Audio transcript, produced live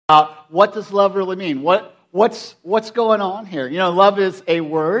What does love really mean? What's going on here? You know, love is a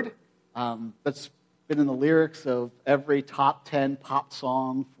word that's been in the lyrics of every top 10 pop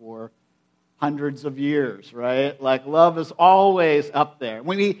song for hundreds of years, right? Like, love is always up there.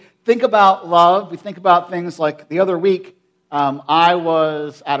 When we think about love, we think about things like the other week, I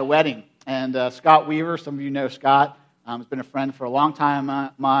was at a wedding, and Scott Weaver, some of you know Scott, has been a friend for a long time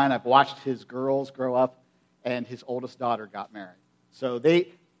of mine. I've watched his girls grow up, and his oldest daughter got married. So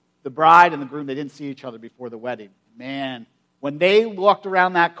the bride and the groom, they didn't see each other before the wedding. Man, when they walked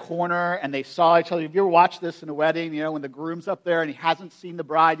around that corner and they saw each other, have you ever watched this in a wedding? You know, when the groom's up there and he hasn't seen the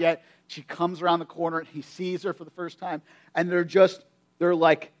bride yet, she comes around the corner and he sees her for the first time, and they're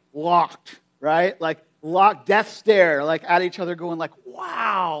like locked, right? Like locked, death stare, like at each other going like,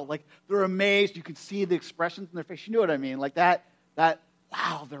 wow, like they're amazed. You can see the expressions in their face. You know what I mean? Like that,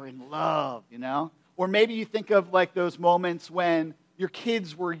 wow, they're in love, you know? Or maybe you think of like those moments when your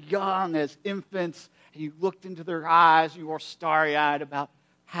kids were young as infants, and you looked into their eyes, you were starry-eyed about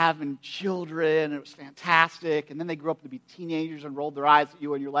having children, and it was fantastic, and then they grew up to be teenagers and rolled their eyes at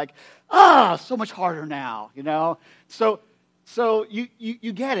you, and you're like, so much harder now, you know? So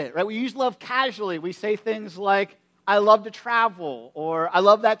you get it, right? We use love casually. We say things like, I love to travel, or I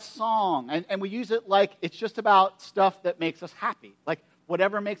love that song, and we use it like it's just about stuff that makes us happy, like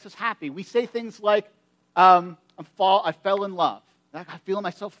whatever makes us happy. We say things like, I fell in love. I feel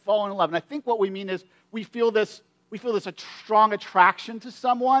myself falling in love. And I think what we mean is we feel this strong attraction to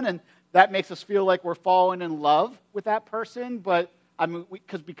someone, and that makes us feel like we're falling in love with that person. But I mean,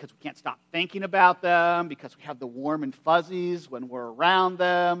 because we can't stop thinking about them, because we have the warm and fuzzies when we're around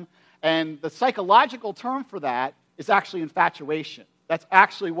them. And the psychological term for that is actually infatuation. That's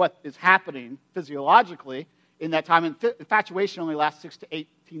actually what is happening physiologically in that time. And infatuation only lasts 6 to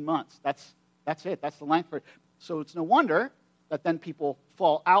 18 months. That's it. That's the length for it. So it's no wonder that then people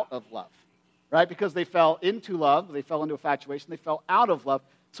fall out of love, right? Because they fell into love, they fell into infatuation, they fell out of love.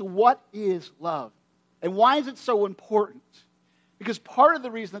 So what is love? And why is it so important? Because part of the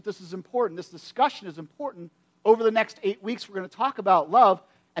reason that this is important, this discussion is important, over the next 8 weeks we're going to talk about love,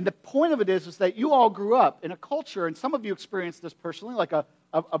 and the point of it is that you all grew up in a culture, and some of you experienced this personally, like a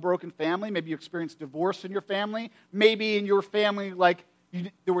broken family. Maybe you experienced divorce in your family. Maybe in your family, like,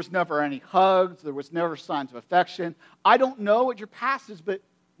 there was never any hugs. There was never signs of affection. I don't know what your past is, but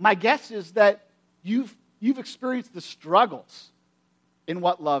my guess is that you've experienced the struggles in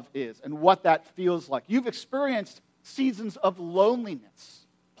what love is and what that feels like. You've experienced seasons of loneliness,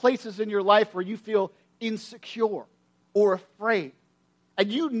 places in your life where you feel insecure or afraid. And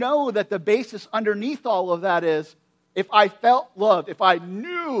you know that the basis underneath all of that is, if I felt loved, if I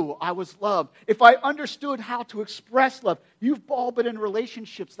knew I was loved, if I understood how to express love, you've all been in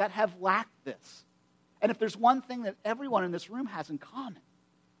relationships that have lacked this. And if there's one thing that everyone in this room has in common,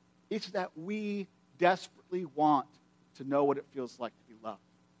 it's that we desperately want to know what it feels like to be loved.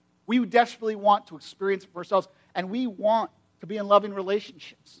 We desperately want to experience it for ourselves, and we want to be in loving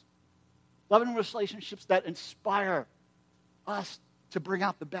relationships. Loving relationships that inspire us to bring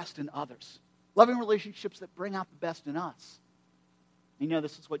out the best in others. Loving relationships that bring out the best in us. You know,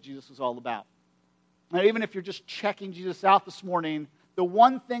 this is what Jesus is all about. Now, even if you're just checking Jesus out this morning, the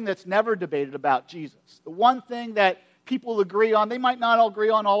one thing that's never debated about Jesus, the one thing that people agree on, they might not all agree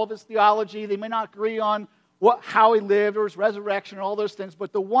on all of his theology, they may not agree on how he lived or his resurrection or all those things,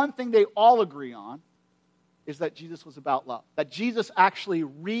 but the one thing they all agree on is that Jesus was about love. That Jesus actually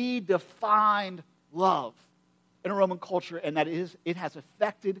redefined love in a Roman culture, and that it has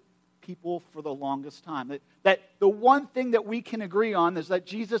affected people for the longest time. That the one thing that we can agree on is that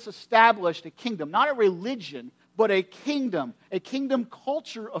Jesus established a kingdom, not a religion, but a kingdom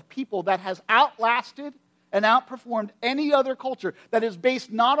culture of people that has outlasted and outperformed any other culture, that is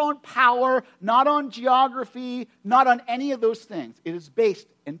based not on power, not on geography, not on any of those things. It is based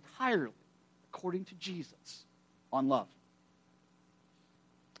entirely, according to Jesus, on love.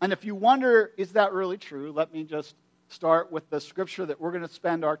 And if you wonder, is that really true? Let me just start with the scripture that we're going to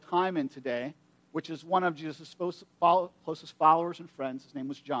spend our time in today, which is one of Jesus' closest followers and friends. His name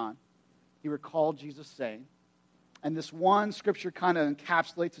was John. He recalled Jesus saying, and this one scripture kind of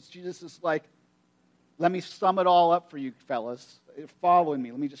encapsulates it. Jesus is like, let me sum it all up for you fellas. Following me.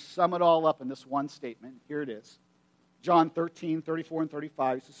 Let me just sum it all up in this one statement. Here it is. John 13, 34 and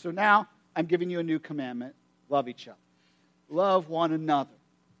 35. He says, so now I'm giving you a new commandment. Love each other. Love one another.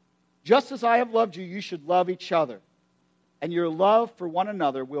 Just as I have loved you, you should love each other. And your love for one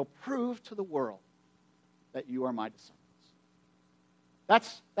another will prove to the world that you are my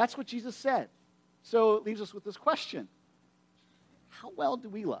disciples. That's what Jesus said. So it leaves us with this question. How well do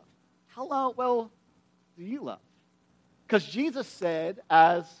we love? How well do you love? Because Jesus said,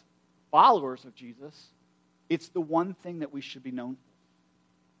 as followers of Jesus, it's the one thing that we should be known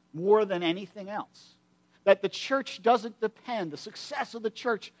for, more than anything else. That the church doesn't depend, the success of the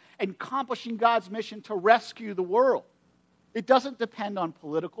church in accomplishing God's mission to rescue the world, it doesn't depend on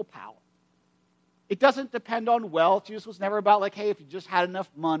political power. It doesn't depend on wealth. Jesus was never about like, hey, if you just had enough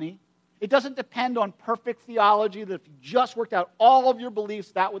money. It doesn't depend on perfect theology, that if you just worked out all of your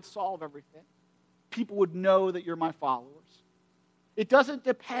beliefs, that would solve everything. People would know that you're my followers. It doesn't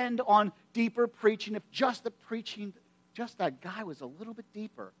depend on deeper preaching. If just the preaching, just that guy was a little bit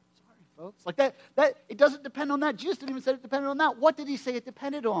deeper. Sorry, folks. Like that it doesn't depend on that. Jesus didn't even say it depended on that. What did he say it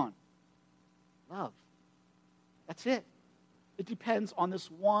depended on? Love. That's it. It depends on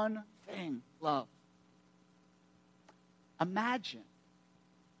this one thing, love. Imagine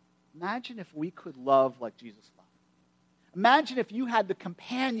if we could love like Jesus loved. Imagine if you had the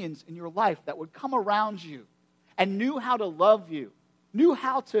companions in your life that would come around you and knew how to love you, knew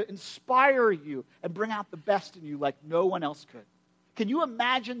how to inspire you and bring out the best in you like no one else could. Can you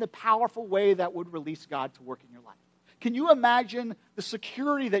imagine the powerful way that would release God to work in your life? Can you imagine the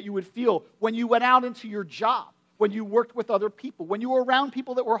security that you would feel when you went out into your job, when you worked with other people, when you were around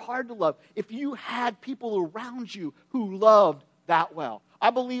people that were hard to love? If you had people around you who loved that well, I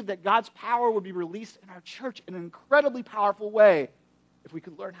believe that God's power would be released in our church in an incredibly powerful way if we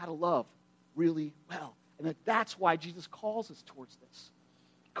could learn how to love really well. And that's why Jesus calls us towards this.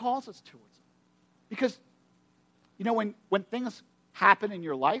 He calls us towards it. Because, you know, when things happen in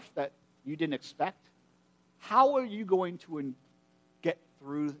your life that you didn't expect, how are you going to get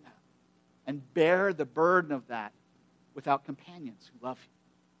through that and bear the burden of that without companions who love you?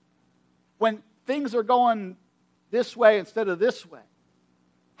 When things are going this way instead of this way,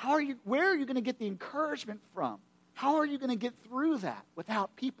 where are you going to get the encouragement from? How are you going to get through that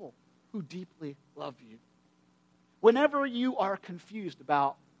without people who deeply love you? Whenever you are confused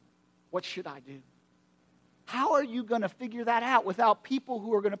about what should I do, how are you going to figure that out without people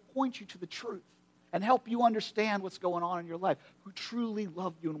who are going to point you to the truth and help you understand what's going on in your life, who truly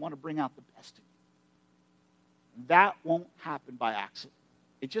love you and want to bring out the best in you? That won't happen by accident.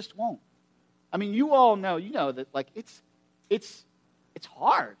 It just won't. I mean, you all know, that like it's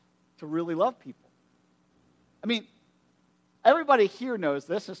hard to really love people. I mean, everybody here knows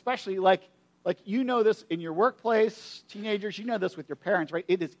this, especially like you know this in your workplace, teenagers, you know this with your parents, right?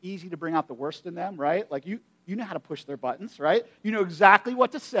 It is easy to bring out the worst in them, right? Like you know how to push their buttons, right? You know exactly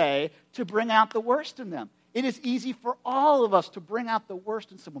what to say to bring out the worst in them. It is easy for all of us to bring out the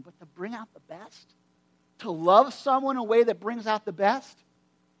worst in someone, but to bring out the best, to love someone in a way that brings out the best,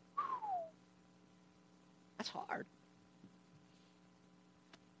 that's hard.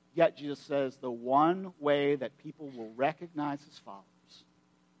 Yet Jesus says the one way that people will recognize his followers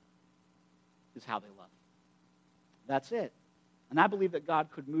is how they love. That's it. And I believe that God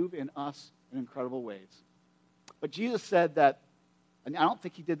could move in us in incredible ways. But Jesus said that, and I don't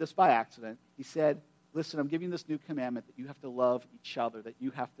think he did this by accident, he said, listen, I'm giving this new commandment that you have to love each other, that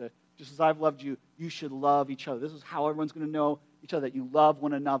you have to, just as I've loved you, you should love each other. This is how everyone's going to know each other, that you love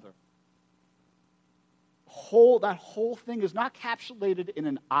one another. That whole thing is not encapsulated in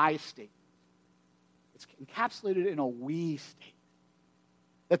an I statement. It's encapsulated in a we statement.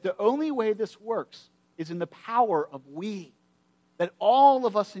 That the only way this works is in the power of we. That all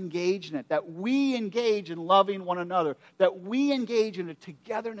of us engage in it. That we engage in loving one another. That we engage in a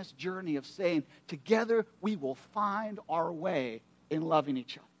togetherness journey of saying, together we will find our way in loving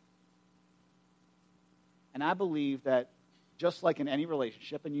each other. And I believe that just like in any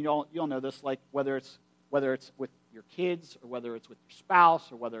relationship, and you'll know this, like whether it's with your kids or whether it's with your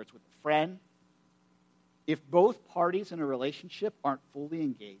spouse or whether it's with a friend, if both parties in a relationship aren't fully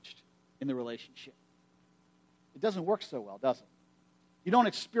engaged in the relationship, it doesn't work so well, does it? You don't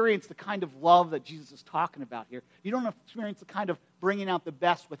experience the kind of love that Jesus is talking about here. You don't experience the kind of bringing out the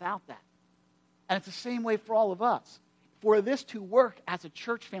best without that. And it's the same way for all of us. For this to work as a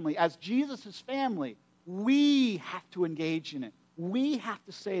church family, as Jesus' family, we have to engage in it. We have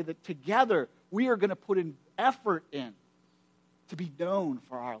to say that together we are going to put an effort in to be known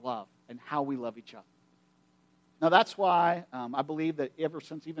for our love and how we love each other. Now that's why I believe that ever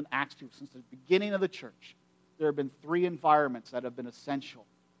since even Acts 2, since the beginning of the church, there have been 3 environments that have been essential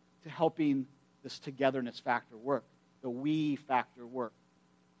to helping this togetherness factor work, the we factor work.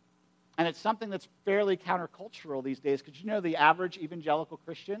 And it's something that's fairly countercultural these days, because you know the average evangelical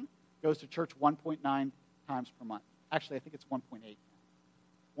Christian goes to church 1.9 times per month. Actually, I think it's 1.8.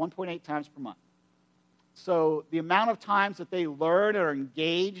 1.8 times per month. So the amount of times that they learn or are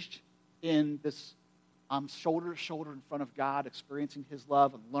engaged in this shoulder to shoulder in front of God, experiencing his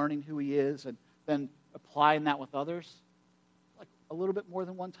love and learning who he is and then applying that with others, a little bit more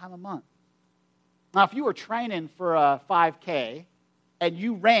than one time a month. Now, if you were training for a 5K and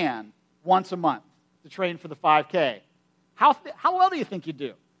you ran once a month to train for the 5K, how well do you think you'd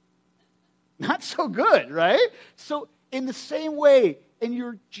do? Not so good, right? So in the same way, in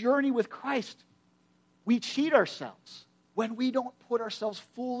your journey with Christ, we cheat ourselves when we don't put ourselves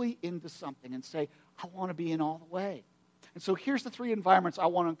fully into something and say, I want to be in all the way. And so here's the 3 environments I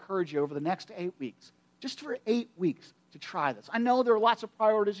want to encourage you over the next 8 weeks, just for 8 weeks to try this. I know there are lots of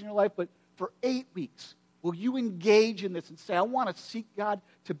priorities in your life, but for 8 weeks, will you engage in this and say, I want to seek God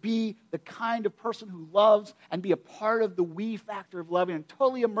to be the kind of person who loves and be a part of the we factor of loving and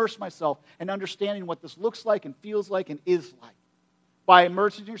totally immerse myself in understanding what this looks like and feels like and is like by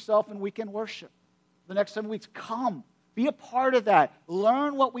immersing yourself in weekend worship. The next 7 weeks, come. Be a part of that.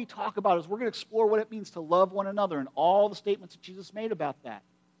 Learn what we talk about as we're going to explore what it means to love one another and all the statements that Jesus made about that.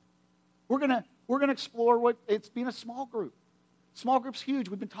 We're going to explore what it's being a small group. Small group's huge.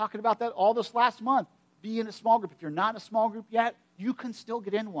 We've been talking about that all this last month. Be in a small group. If you're not in a small group yet, you can still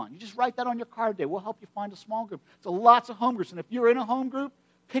get in one. You just write that on your card today. We'll help you find a small group. So lots of home groups. And if you're in a home group,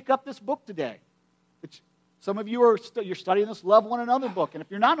 pick up this book today. Some of you you're studying this Love One Another book. And if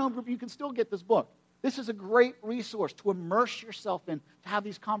you're not in a home group, you can still get this book. This is a great resource to immerse yourself in, to have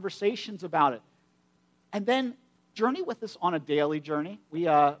these conversations about it. And then journey with us on a daily journey. We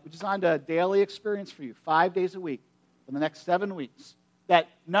designed a daily experience for you, 5 days a week for the next 7 weeks. That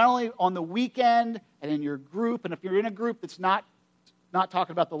not only on the weekend and in your group, and if you're in a group that's not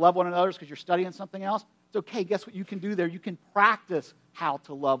talking about the love one another because you're studying something else, it's okay. Guess what you can do there? You can practice how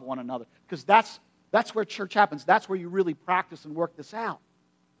to love one another because that's where church happens. That's where you really practice and work this out.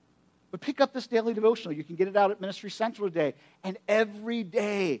 But pick up this daily devotional. You can get it out at Ministry Central today. And every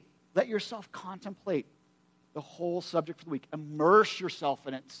day, let yourself contemplate the whole subject for the week. Immerse yourself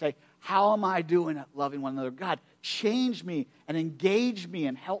in it and say, how am I doing at loving one another? God, change me and engage me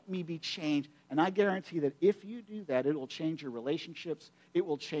and help me be changed. And I guarantee that if you do that, it will change your relationships. It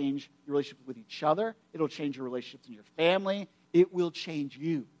will change your relationship with each other. It will change your relationships in your family. It will change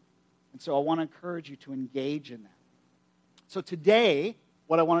you. And so I want to encourage you to engage in that. So today,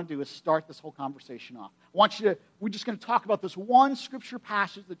 what I want to do is start this whole conversation off. We're just going to talk about this one scripture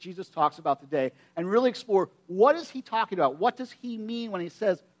passage that Jesus talks about today and really explore what is he talking about? What does he mean when he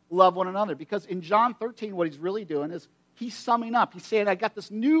says love one another? Because in John 13, what he's really doing is he's summing up. He's saying, I got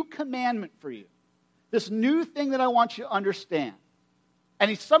this new commandment for you. This new thing that I want you to understand. And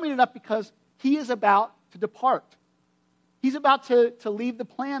he's summing it up because he is about to depart. He's about to leave the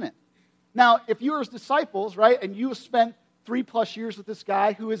planet. Now, if you're his disciples, right, and you have spent 3+ years with this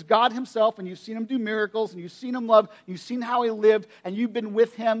guy who is God himself, and you've seen him do miracles, and you've seen him love, and you've seen how he lived, and you've been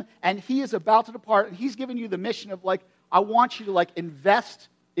with him, and he is about to depart, and he's giving you the mission of, I want you to, invest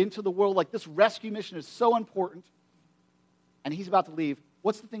into the world. This rescue mission is so important, and he's about to leave.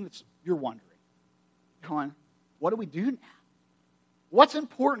 What's the thing that you're wondering? Come on, what do we do now? What's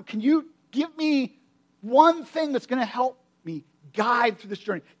important? Can you give me one thing that's going to help me guide through this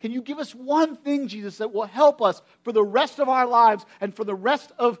journey? Can you give us one thing, Jesus, that will help us for the rest of our lives and for the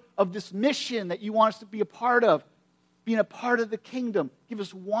rest of this mission that you want us to be a part of, being a part of the kingdom? Give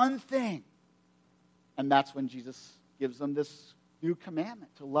us one thing. And that's when Jesus gives them this new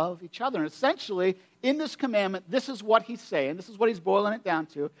commandment to love each other. And essentially, in this commandment, this is what he's saying. This is what he's boiling it down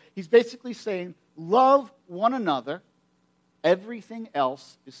to. He's basically saying, love one another. Everything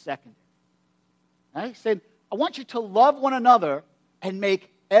else is secondary. Right? He said, I want you to love one another and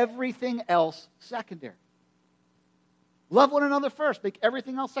make everything else secondary. Love one another first. Make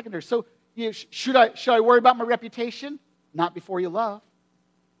everything else secondary. So, should I worry about my reputation? Not before you love.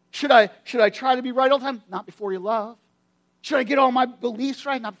 Should I try to be right all the time? Not before you love. Should I get all my beliefs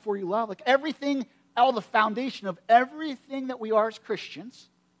right? Not before you love. Everything, all the foundation of everything that we are as Christians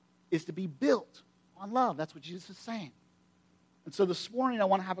is to be built on love. That's what Jesus is saying. And so this morning I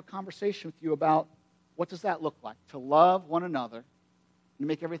want to have a conversation with you about what does that look like? To love one another and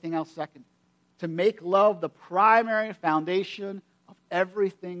make everything else second. To make love the primary foundation of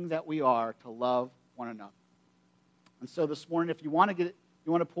everything that we are, to love one another. And so this morning, if you want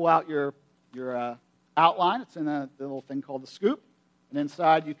to pull out your outline. It's in the little thing called the scoop. And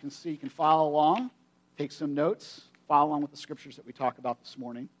inside you can follow along, take some notes, follow along with the scriptures that we talk about this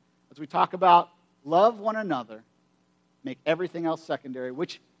morning. As we talk about love one another, make everything else secondary,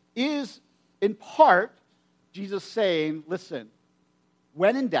 which is in part Jesus saying, listen,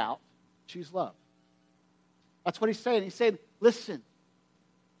 when in doubt, choose love. That's what he's saying. He's saying, listen,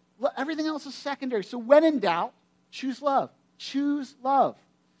 everything else is secondary. So when in doubt, choose love. Choose love.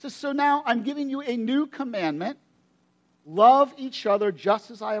 So now I'm giving you a new commandment. Love each other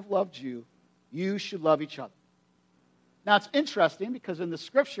just as I have loved you. You should love each other. Now, it's interesting because in the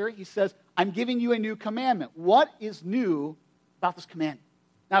scripture, he says, I'm giving you a new commandment. What is new about this commandment?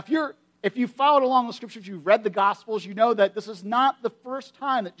 Now, if you followed along the scriptures, you've read the Gospels, you know that this is not the first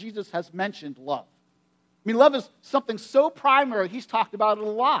time that Jesus has mentioned love. I mean, love is something so primary, he's talked about it a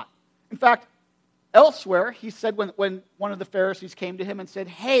lot. In fact, elsewhere, he said when one of the Pharisees came to him and said,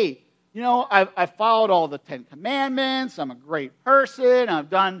 hey, you know, I've followed all the 10 Commandments, I'm a great person, I've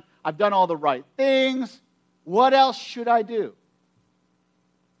done all the right things, what else should I do?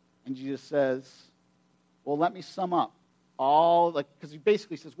 And Jesus says, well, let me sum up because he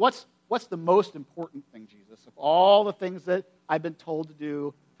basically says, what's the most important thing, Jesus? Of all the things that I've been told to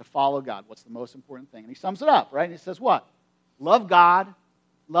do to follow God, what's the most important thing? And he sums it up, right? And he says what? Love God,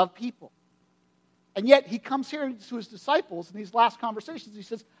 love people. And yet he comes here to his disciples in these last conversations. He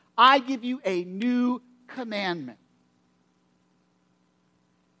says, I give you a new commandment.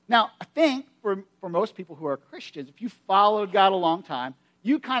 Now, I think for most people who are Christians, if you followed God a long time,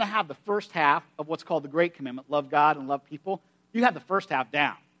 you kind of have the first half of what's called the Great Commandment, love God and love people. You have the first half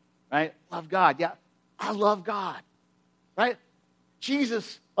down, right? Love God. Yeah, I love God, right?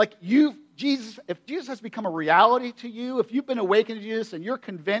 Jesus, if Jesus has become a reality to you, if you've been awakened to Jesus and you're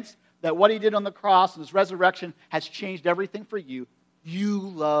convinced that what he did on the cross and his resurrection has changed everything for you, you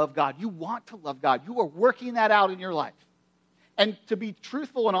love God. You want to love God. You are working that out in your life. And to be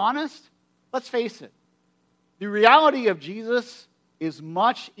truthful and honest, let's face it, the reality of Jesus is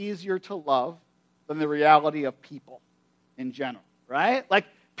much easier to love than the reality of people in general, right? Like,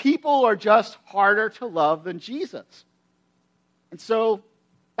 people are just harder to love than Jesus. And so,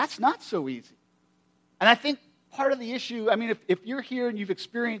 that's not so easy. And I think part of the issue, I mean, if you're here and you've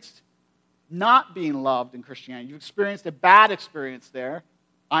experienced not being loved in Christianity, you've experienced a bad experience there,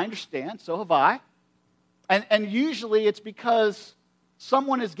 I understand, so have I. And usually it's because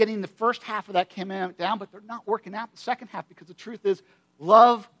someone is getting the first half of that commandment down, but they're not working out the second half, because the truth is,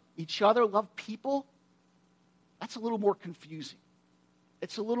 love each other, love people, that's a little more confusing.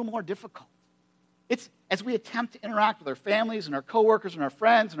 It's a little more difficult. It's as we attempt to interact with our families and our coworkers and our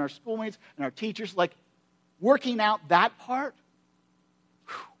friends and our schoolmates and our teachers, like working out that part,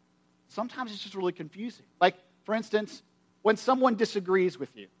 sometimes it's just really confusing. Like, for instance, when someone disagrees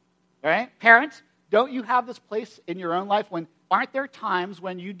with you, all right? Parents, don't you have this place in your own life when, aren't there times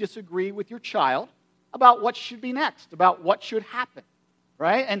when you disagree with your child about what should be next, about what should happen,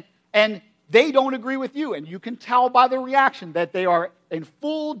 right? And they don't agree with you, and you can tell by the reaction that they are in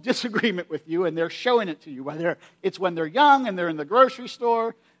full disagreement with you, and they're showing it to you, whether it's when they're young and they're in the grocery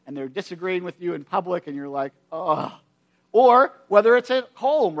store and they're disagreeing with you in public and you're like, oh. Or whether it's at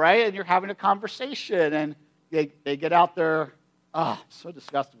home, right, and you're having a conversation and they get out there, so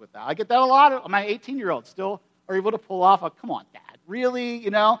disgusted with that. I get that a lot. My 18-year-olds still are able to pull off come on, Dad, really, you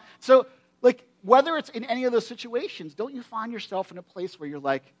know? So, like, whether it's in any of those situations, don't you find yourself in a place where you're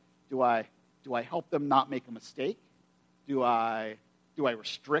like, do I help them not make a mistake? Do I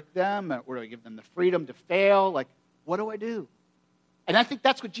restrict them? Or do I give them the freedom to fail? Like, what do I do? And I think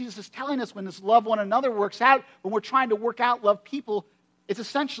that's what Jesus is telling us when this love one another works out. When we're trying to work out love people, it's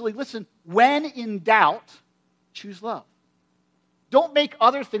essentially, listen, when in doubt, choose love. Don't make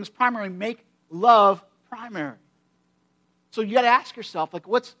other things primary. Make love primary. So you got to ask yourself, like,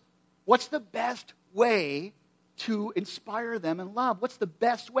 what's the best way to inspire them in love? What's the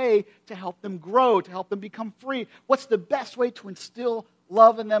best way to help them grow, to help them become free? What's the best way to instill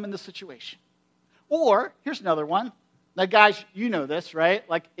love in them in the situation? Or, here's another one. Now, guys, you know this, right?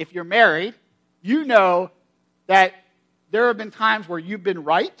 Like, if you're married, you know that there have been times where you've been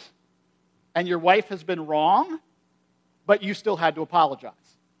right and your wife has been wrong, but you still had to apologize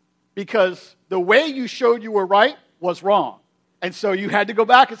because the way you showed you were right was wrong. And so you had to go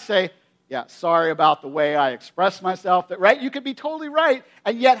back and say, yeah, sorry about the way I expressed myself. That, right? You could be totally right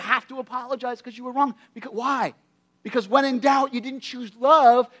and yet have to apologize because you were wrong. Why? Because when in doubt, you didn't choose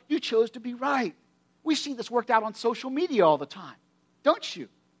love, you chose to be right. We see this worked out on social media all the time, don't you?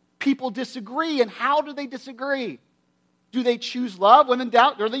 People disagree, and how do they disagree? Do they choose love when in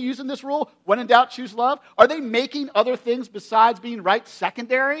doubt? Are they using this rule? When in doubt, choose love? Are they making other things besides being right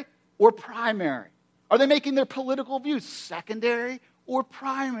secondary or primary? Are they making their political views secondary or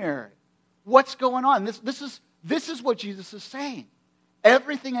primary? What's going on? This is what Jesus is saying.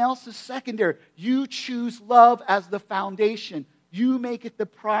 Everything else is secondary. You choose love as the foundation. You make it the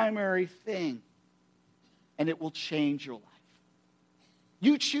primary thing, and it will change your life.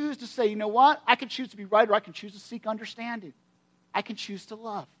 You choose to say, you know what? I can choose to be right, or I can choose to seek understanding. I can choose to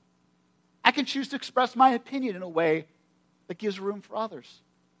love. I can choose to express my opinion in a way that gives room for others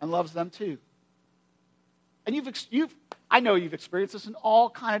and loves them too. And I know you've experienced this in all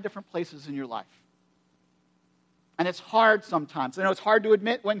kind of different places in your life. And it's hard sometimes. I know it's hard to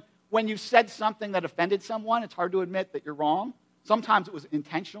admit when you've said something that offended someone, it's hard to admit that you're wrong. Sometimes it was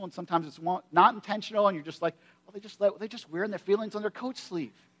intentional, and sometimes it's not intentional, and you're just like, well, they're just wearing their feelings on their coat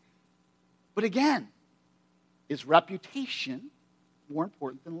sleeve. But again, is reputation more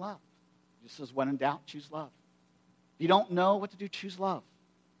important than love? Jesus says, when in doubt, choose love. If you don't know what to do, choose love.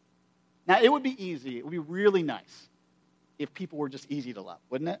 Now, it would be easy. It would be really nice if people were just easy to love,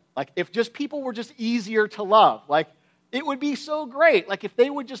 wouldn't it? Like, if just people were just easier to love. Like, it would be so great. Like, if they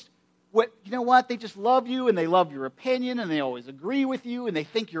would just, you know what? They just love you, and they love your opinion, and they always agree with you, and they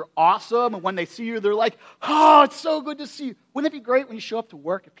think you're awesome, and when they see you, they're like, oh, it's so good to see you. Wouldn't it be great when you show up to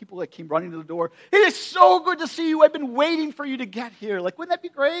work, if people came running to the door, it is so good to see you. I've been waiting for you to get here. Like, wouldn't that be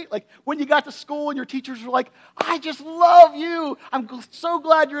great? Like, when you got to school, and your teachers were like, I just love you. I'm so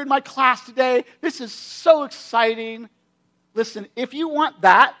glad you're in my class today. This is so exciting. Listen, if you want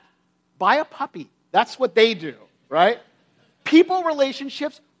that, buy a puppy. That's what they do, right? People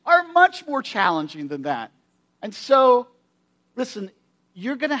relationships are much more challenging than that. And so, listen,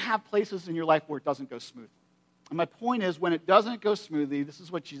 you're going to have places in your life where it doesn't go smoothly. And my point is, when it doesn't go smoothly, this is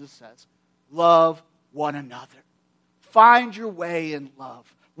what Jesus says: love one another. Find your way in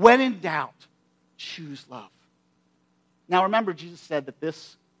love. When in doubt, choose love. Now remember, Jesus said that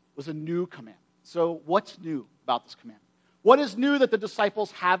this was a new command. So what's new about this command? What is new that the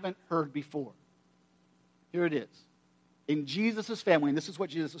disciples haven't heard before? Here it is. In Jesus' family, and this is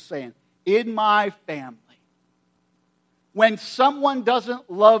what Jesus is saying, in my family, when someone doesn't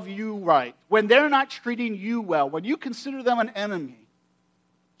love you right, when they're not treating you well, when you consider them an enemy,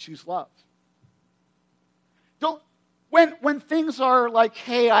 choose love. When things are like,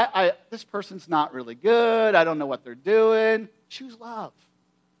 hey, this person's not really good, I don't know what they're doing, choose love.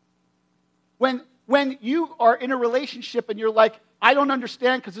 When you are in a relationship and you're like, I don't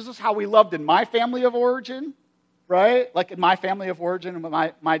understand because this is how we loved in my family of origin, right? Like in my family of origin,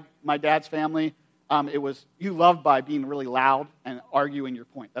 my dad's family, it was you loved by being really loud and arguing your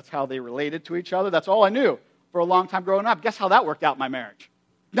point. That's how they related to each other. That's all I knew for a long time growing up. Guess how that worked out in my marriage?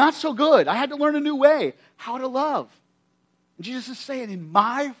 Not so good. I had to learn a new way, how to love. And Jesus is saying, in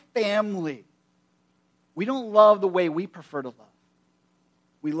my family, we don't love the way we prefer to love.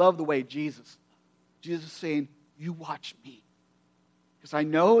 We love the way Jesus loved. Jesus is saying, you watch me. Because I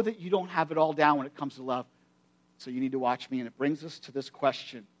know that you don't have it all down when it comes to love. So you need to watch me. And it brings us to this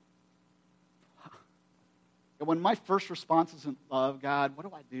question. And when my first response isn't love, God, what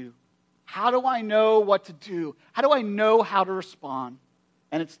do I do? How do I know what to do? How do I know how to respond?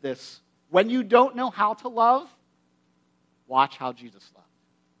 And it's this. When you don't know how to love, watch how Jesus loved.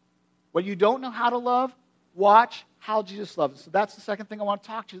 When you don't know how to love, watch how Jesus loved. So that's the second thing I want to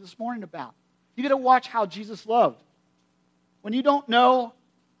talk to you this morning about. You got to watch how Jesus loved. When you don't know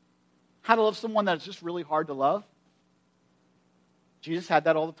how to love someone that's just really hard to love, Jesus had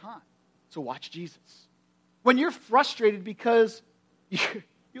that all the time. So watch Jesus. When you're frustrated because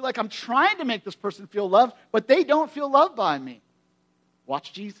you're like, I'm trying to make this person feel loved, but they don't feel loved by me,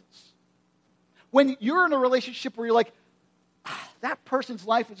 watch Jesus. When you're in a relationship where you're like, that person's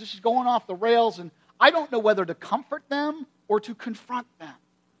life is just going off the rails and I don't know whether to comfort them or to confront them,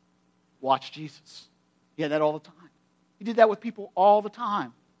 watch Jesus. He had that all the time. He did that with people all the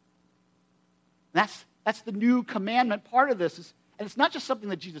time. That's the new commandment part of this. And it's not just something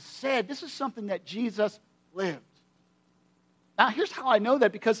that Jesus said. This is something that Jesus lived. Now, here's how I know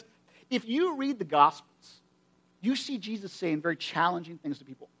that, because if you read the Gospels, you see Jesus saying very challenging things to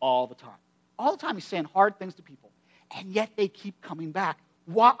people all the time. All the time he's saying hard things to people, and yet they keep coming back.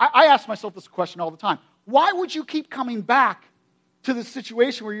 Why? I ask myself this question all the time. Why would you keep coming back to this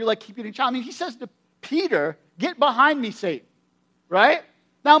situation where you're like keep getting challenged? I mean, he says to Peter, get behind me, Satan, right?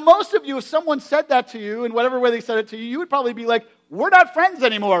 Now, most of you, if someone said that to you in whatever way they said it to you, you would probably be like, we're not friends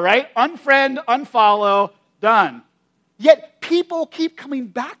anymore, right? Unfriend, unfollow, done. Yet people keep coming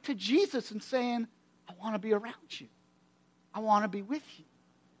back to Jesus and saying, I want to be around you. I want to be with you.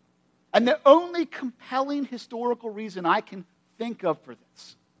 And the only compelling historical reason I can think of for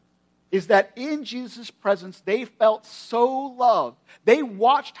this is that in Jesus' presence, they felt so loved. They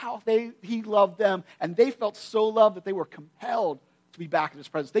watched how he loved them, and they felt so loved that they were compelled to be back in his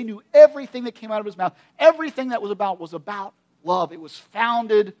presence. They knew everything that came out of his mouth. Everything that was about love. It was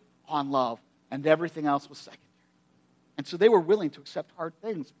founded on love, and everything else was secondary. And so they were willing to accept hard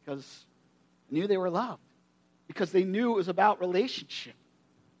things because they knew they were loved, because they knew it was about relationship.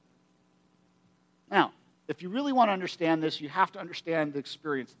 Now, if you really want to understand this, you have to understand the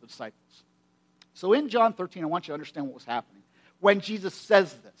experience of the disciples. So in John 13, I want you to understand what was happening. When Jesus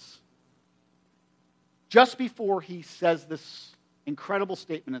says this, just before he says this incredible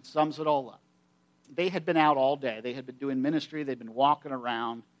statement that sums it all up, they had been out all day. They had been doing ministry. They'd been walking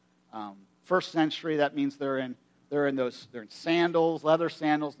around. First century, that means they're in sandals, leather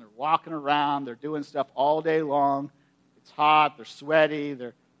sandals, and they're walking around. They're doing stuff all day long. It's hot. They're sweaty.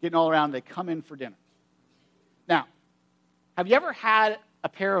 They're getting all around. They come in for dinner. Now, have you ever had a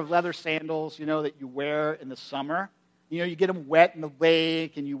pair of leather sandals, that you wear in the summer? You get them wet in the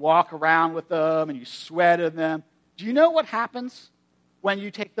lake, and you walk around with them, and you sweat in them. Do you know what happens when you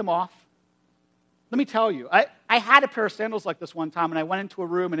take them off? Let me tell you. I had a pair of sandals like this one time, and I went into a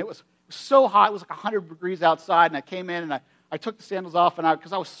room, and it was so hot. It was like 100 degrees outside, and I came in, and I took the sandals off, and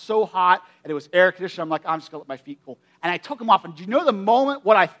because I was so hot, and it was air conditioned, I'm like, I'm just going to let my feet cool. And I took them off, and do you know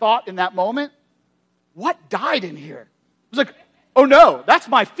what I thought in that moment? What died in here? It was like, oh no, that's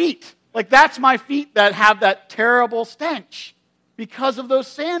my feet. Like, that's my feet that have that terrible stench because of those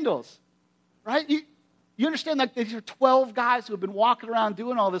sandals, right? You understand, like, these are 12 guys who have been walking around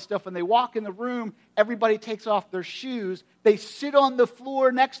doing all this stuff, and they walk in the room, everybody takes off their shoes, they sit on the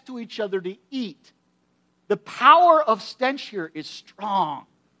floor next to each other to eat. The power of stench here is strong,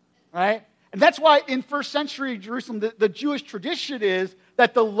 right? And that's why in first century Jerusalem, the Jewish tradition is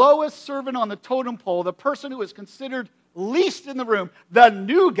that the lowest servant on the totem pole, the person who is considered least in the room, the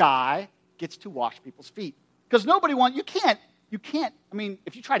new guy, gets to wash people's feet. Because you can't,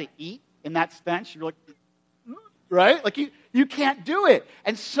 if you try to eat in that stench, you're like, right? Like you can't do it.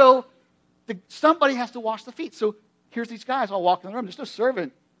 And so somebody has to wash the feet. So here's these guys all walking in the room. There's no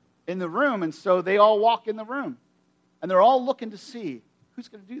servant in the room, and so they all walk in the room. And they're all looking to see, who's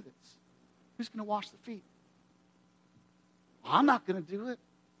going to do this? Who's going to wash the feet? Well, I'm not going to do it.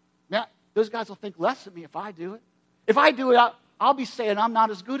 Now, those guys will think less of me if I do it. If I do it, I'll be saying I'm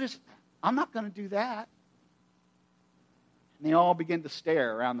not as good as them. I'm not going to do that. And they all begin to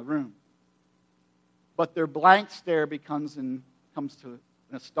stare around the room. But their blank stare comes to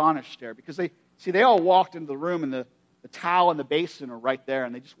an astonished stare, because they all walked into the room, and the towel and the basin are right there,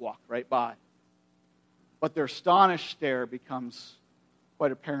 and they just walked right by. But their astonished stare becomes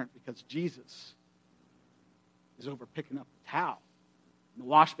quite apparent, because Jesus is over picking up the towel and the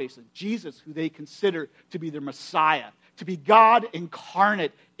wash basin. Jesus, who they consider to be their Messiah, to be God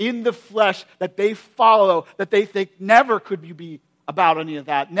incarnate in the flesh, that they follow, that they think never could you be about any of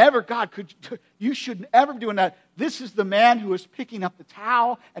that. Never, God, you shouldn't ever be doing that. This is the man who is picking up the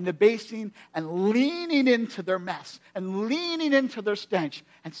towel and the basin and leaning into their mess and leaning into their stench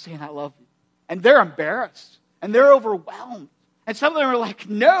and saying, I love you. And they're embarrassed and they're overwhelmed. And some of them are like,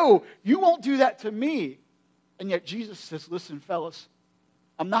 no, you won't do that to me. And yet Jesus says, listen, fellas,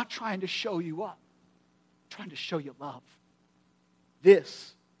 I'm not trying to show you up. I'm trying to show you love.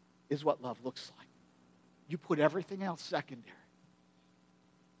 This is what love looks like. You put everything else secondary,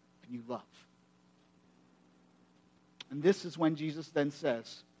 and you love. And this is when Jesus then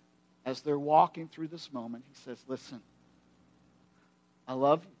says, as they're walking through this moment, he says, listen, I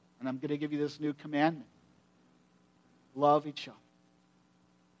love you, and I'm going to give you this new commandment. Love each other.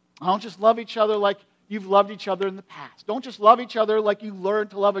 I don't just love each other like you've loved each other in the past. Don't just love each other like you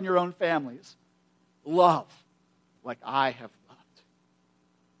learned to love in your own families. Love like I have loved.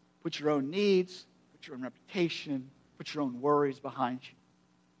 Put your own needs, put your own reputation, put your own worries behind you,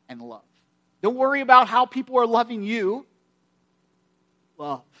 and love. Don't worry about how people are loving you.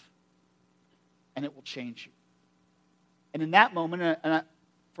 Love. And it will change you. And in that moment,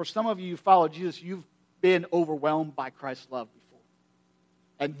 for some of you who follow Jesus, you've been overwhelmed by Christ's love before.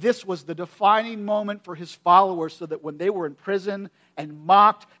 And this was the defining moment for his followers, so that when they were in prison and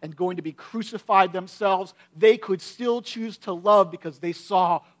mocked and going to be crucified themselves, they could still choose to love, because they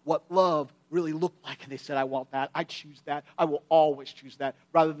saw what love really looked like. And they said, I want that. I choose that. I will always choose that.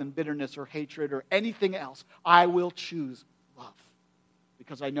 Rather than bitterness or hatred or anything else, I will choose love,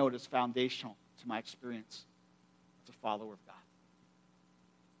 because I know it is foundational to my experience as a follower of God.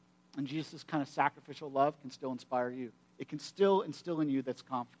 And Jesus' kind of sacrificial love can still inspire you. It can still instill in you this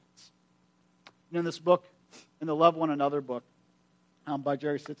confidence. In this book, in the Love One Another book by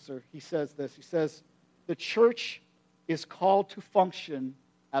Jerry Sittser, he says this. He says, the church is called to function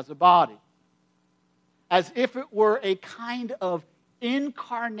as a body, as if it were a kind of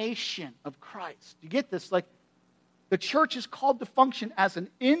incarnation of Christ. Do you get this? Like, the church is called to function as an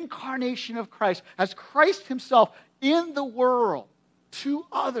incarnation of Christ, as Christ himself in the world to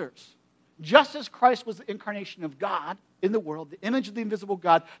others. Just as Christ was the incarnation of God in the world, the image of the invisible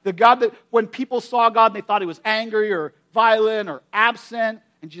God, the God that when people saw God, they thought he was angry or violent or absent,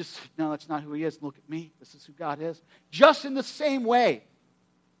 and just, no, that's not who he is. Look at me. This is who God is. Just in the same way,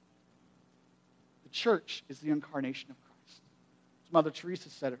 the church is the incarnation of Christ. Mother Teresa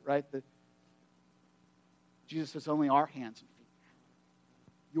said it, right? That Jesus says only our hands and feet.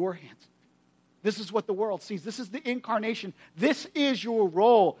 Your hands and feet. This is what the world sees. This is the incarnation. This is your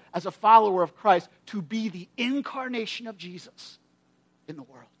role as a follower of Christ, to be the incarnation of Jesus in the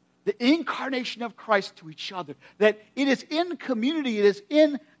world. The incarnation of Christ to each other. That it is in community, it is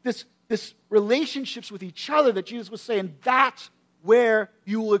in this relationships with each other that Jesus was saying, that's where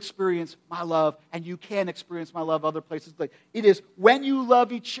you will experience my love, and you can experience my love other places. It is when you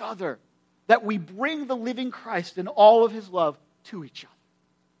love each other that we bring the living Christ and all of his love to each other.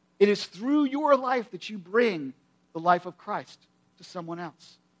 It is through your life that you bring the life of Christ to someone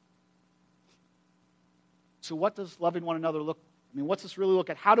else. So what does loving one another look like? I mean, what's this really look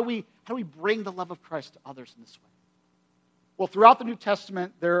at? How do we bring the love of Christ to others in this way? Well, throughout the New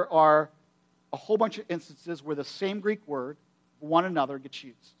Testament, there are a whole bunch of instances where the same Greek word, one another, gets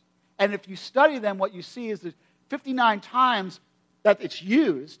used. And if you study them, what you see is that 59 times that it's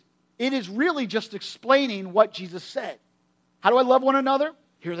used, it is really just explaining what Jesus said. How do I love one another?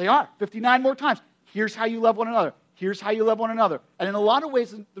 Here they are, 59 more times. Here's how you love one another. Here's how you love one another. And in a lot of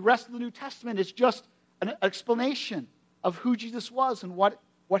ways, the rest of the New Testament is just an explanation of who Jesus was and what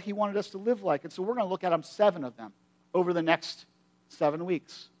he wanted us to live like. And so we're going to look at 7 of them over the next 7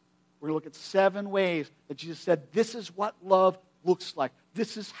 weeks. We're going to look at 7 ways that Jesus said, this is what love looks like.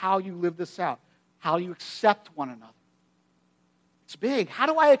 This is how you live this out. How you accept one another. It's big. How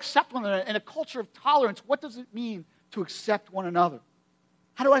do I accept one another? In a culture of tolerance, what does it mean to accept one another?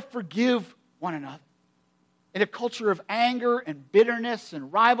 How do I forgive one another? In a culture of anger and bitterness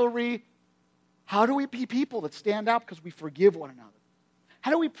and rivalry, how do we be people that stand out because we forgive one another?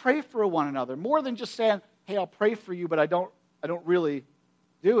 How do we pray for one another? More than just saying, hey, I'll pray for you, but I don't really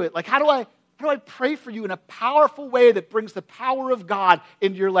do it. Like, how do I pray for you in a powerful way that brings the power of God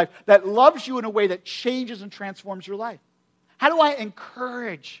into your life, that loves you in a way that changes and transforms your life? How do I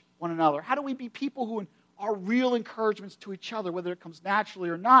encourage one another? How do we be people who are real encouragements to each other, whether it comes naturally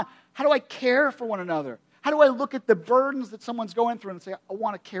or not? How do I care for one another? How do I look at the burdens that someone's going through and say, I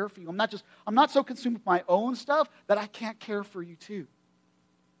want to care for you? I'm not so consumed with my own stuff that I can't care for you too.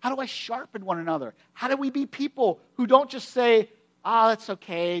 How do I sharpen one another? How do we be people who don't just say, that's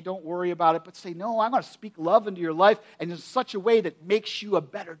okay, don't worry about it, but say, no, I'm going to speak love into your life and in such a way that makes you a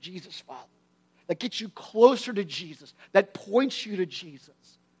better Jesus follower, that gets you closer to Jesus, that points you to Jesus?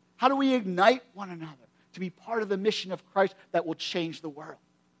 How do we ignite one another to be part of the mission of Christ that will change the world?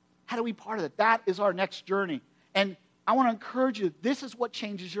 How do we be part of it? That is our next journey. And I want to encourage you, this is what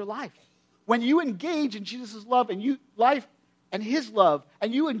changes your life. When you engage in Jesus' love and his love,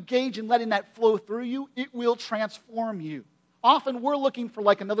 and you engage in letting that flow through you, it will transform you. Often we're looking for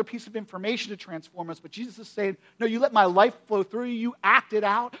like another piece of information to transform us, but Jesus is saying, no, you let my life flow through you, you act it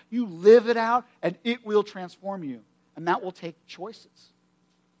out, you live it out, and it will transform you. And that will take choices.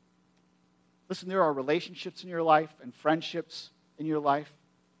 Listen, there are relationships in your life and friendships in your life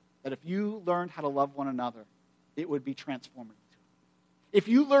that if you learned how to love one another, it would be transformative. If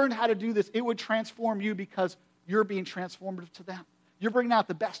you learned how to do this, it would transform you because you're being transformative to them. You're bringing out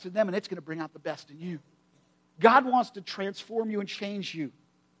the best in them, and it's going to bring out the best in you. God wants to transform you and change you.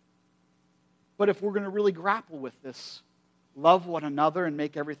 But if we're going to really grapple with this, love one another and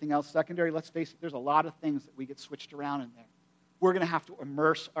make everything else secondary, let's face it, there's a lot of things that we get switched around in there. We're going to have to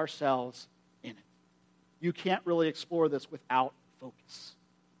immerse ourselves in it. You can't really explore this without focus.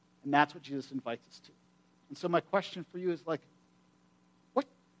 And that's what Jesus invites us to. And so my question for you is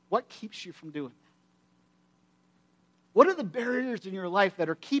what keeps you from doing that? What are the barriers in your life that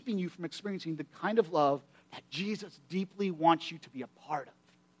are keeping you from experiencing the kind of love that Jesus deeply wants you to be a part of?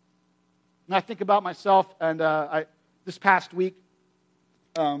 And I think about myself, and this past week,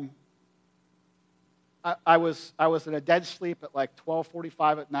 I was in a dead sleep at like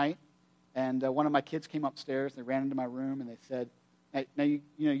 12:45 at night, and one of my kids came upstairs. They ran into my room, and they said, now you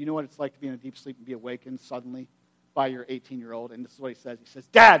know what it's like to be in a deep sleep and be awakened suddenly by your 18-year-old. And this is what he says. He says,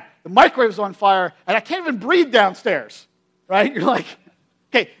 Dad, the microwave's on fire, and I can't even breathe downstairs. Right? You're like,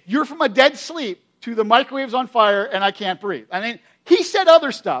 okay, you're from a dead sleep to the microwave's on fire, and I can't breathe. I mean, he said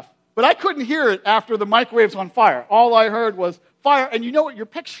other stuff, but I couldn't hear it after the microwave's on fire. All I heard was fire, and you know what you're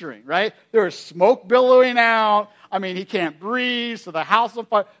picturing, right? There is smoke billowing out. I mean, he can't breathe, so the house is on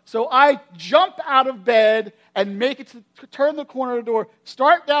fire. So I jump out of bed and make it to turn the corner of the door,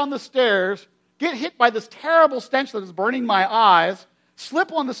 start down the stairs, get hit by this terrible stench that is burning my eyes,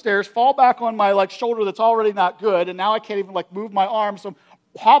 slip on the stairs, fall back on my shoulder that's already not good, and now I can't even move my arm, so I'm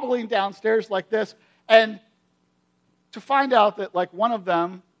hobbling downstairs like this, and to find out that one of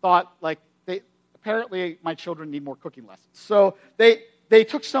them thought apparently my children need more cooking lessons. So they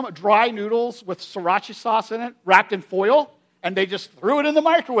took some dry noodles with sriracha sauce in it, wrapped in foil, and they just threw it in the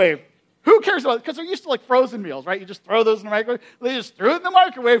microwave. Who cares about it? Because they're used to like frozen meals, right? You just throw those in the microwave. They just threw it in the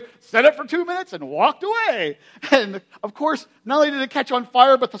microwave, set it for 2 minutes, and walked away. And of course, not only did it catch on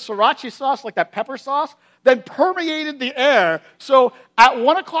fire, but the sriracha sauce, like that pepper sauce, then permeated the air. So at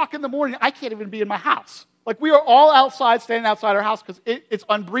 1 o'clock in the morning, I can't even be in my house. Like we are all outside, standing outside our house because it's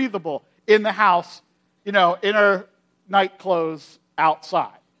unbreathable in the house, in our night clothes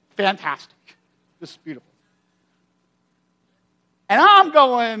outside. Fantastic. Just beautiful. And I'm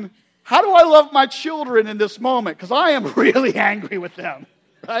going, how do I love my children in this moment? Because I am really angry with them,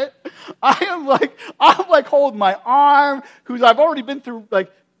 right? I'm like holding my arm, I've already been through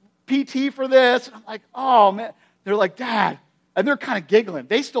like PT for this. And I'm like, oh man. They're like, Dad. And they're kind of giggling.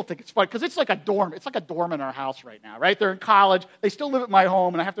 They still think it's fun because it's like a dorm. It's like a dorm in our house right now, right? They're in college. They still live at my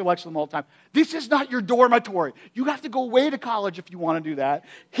home, and I have to lecture them all the time. This is not your dormitory. You have to go away to college if you want to do that.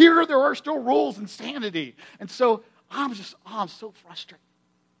 Here, there are still rules and sanity. And so I'm so frustrated.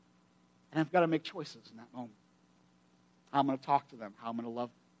 And I've got to make choices in that moment. How I'm going to talk to them, how I'm going to love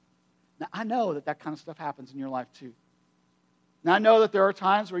them. Now, I know that kind of stuff happens in your life too. Now, I know that there are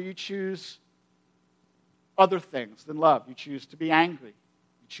times where you choose other things than love. You choose to be angry.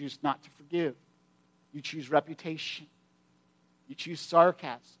 You choose not to forgive. You choose reputation. You choose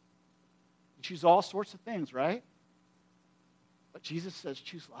sarcasm. You choose all sorts of things, right? But Jesus says,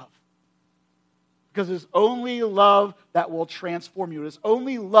 choose love. Because it's only love that will transform you. It's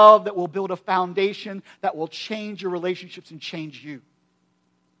only love that will build a foundation that will change your relationships and change you.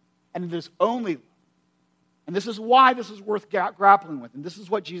 And it is only love. And this is why this is worth grappling with. And this is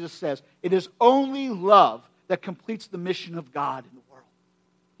what Jesus says. It is only love that completes the mission of God in the world.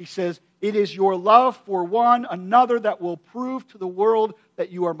 He says, it is your love for one another that will prove to the world that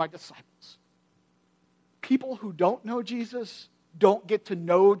you are my disciples. People who don't know Jesus don't get to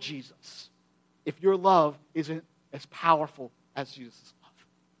know Jesus if your love isn't as powerful as Jesus' love.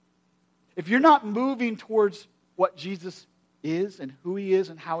 If you're not moving towards what Jesus is and who he is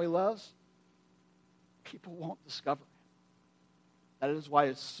and how he loves, people won't discover him. That is why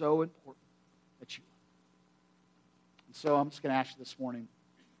it's so important that you love. And so I'm just going to ask you this morning,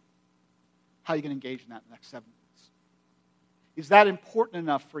 how are you going to engage in that in the next 7 minutes? Is that important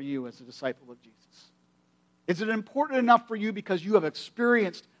enough for you as a disciple of Jesus? Is it important enough for you because you have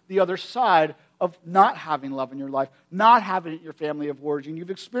experienced the other side of not having love in your life, not having it in your family of origin?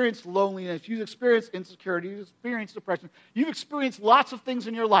 You've experienced loneliness, you've experienced insecurity, you've experienced depression, you've experienced lots of things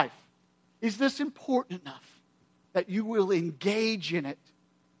in your life. Is this important enough that you will engage in it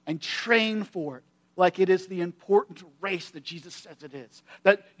and train for it like it is the important race that Jesus says it is?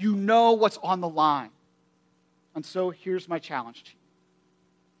 That you know what's on the line. And so here's my challenge to you.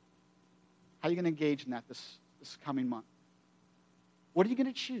 How are you going to engage in that this coming month? What are you going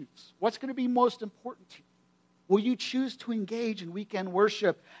to choose? What's going to be most important to you? Will you choose to engage in weekend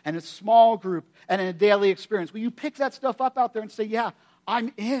worship and a small group and in a daily experience? Will you pick that stuff up out there and say, yeah,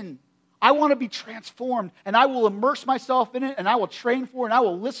 I'm in. I want to be transformed, and I will immerse myself in it, and I will train for it, and I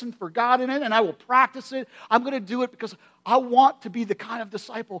will listen for God in it, and I will practice it. I'm going to do it because I want to be the kind of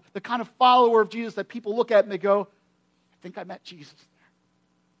disciple, the kind of follower of Jesus that people look at and they go, I think I met Jesus there.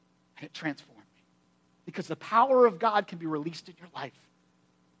 And it transformed me. Because the power of God can be released in your life.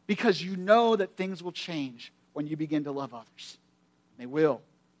 Because you know that things will change when you begin to love others. They will.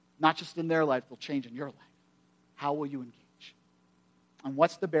 Not just in their life, they'll change in your life. How will you engage? And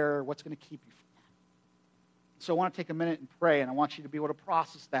what's the barrier? What's going to keep you from that? So I want to take a minute and pray, and I want you to be able to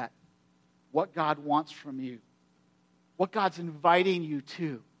process that. What God wants from you. What God's inviting you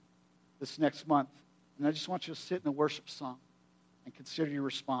to this next month. And I just want you to sit in a worship song and consider your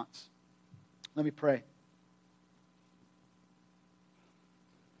response. Let me pray.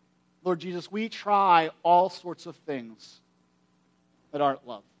 Lord Jesus, we try all sorts of things that aren't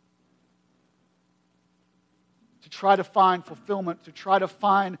love. To try to find fulfillment, to try to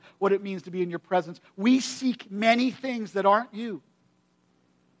find what it means to be in your presence. We seek many things that aren't you.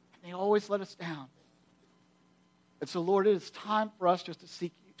 And they always let us down. And so, Lord, it is time for us just to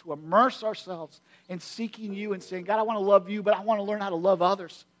seek you, to immerse ourselves in seeking you and saying, God, I want to love you, but I want to learn how to love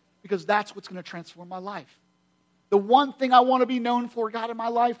others because that's what's going to transform my life. The one thing I want to be known for, God, in my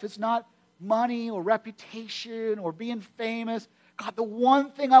life is not money or reputation or being famous. God, the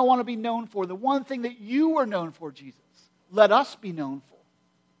one thing I want to be known for, the one thing that you are known for, Jesus, let us be known for.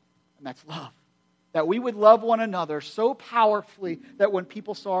 And that's love. That we would love one another so powerfully that when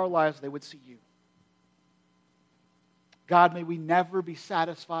people saw our lives, they would see you. God, may we never be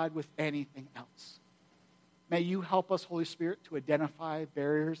satisfied with anything else. May you help us, Holy Spirit, to identify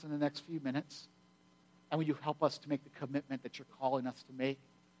barriers in the next few minutes. And will you help us to make the commitment that you're calling us to make,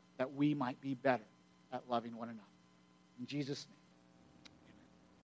 that we might be better at loving one another. In Jesus' name.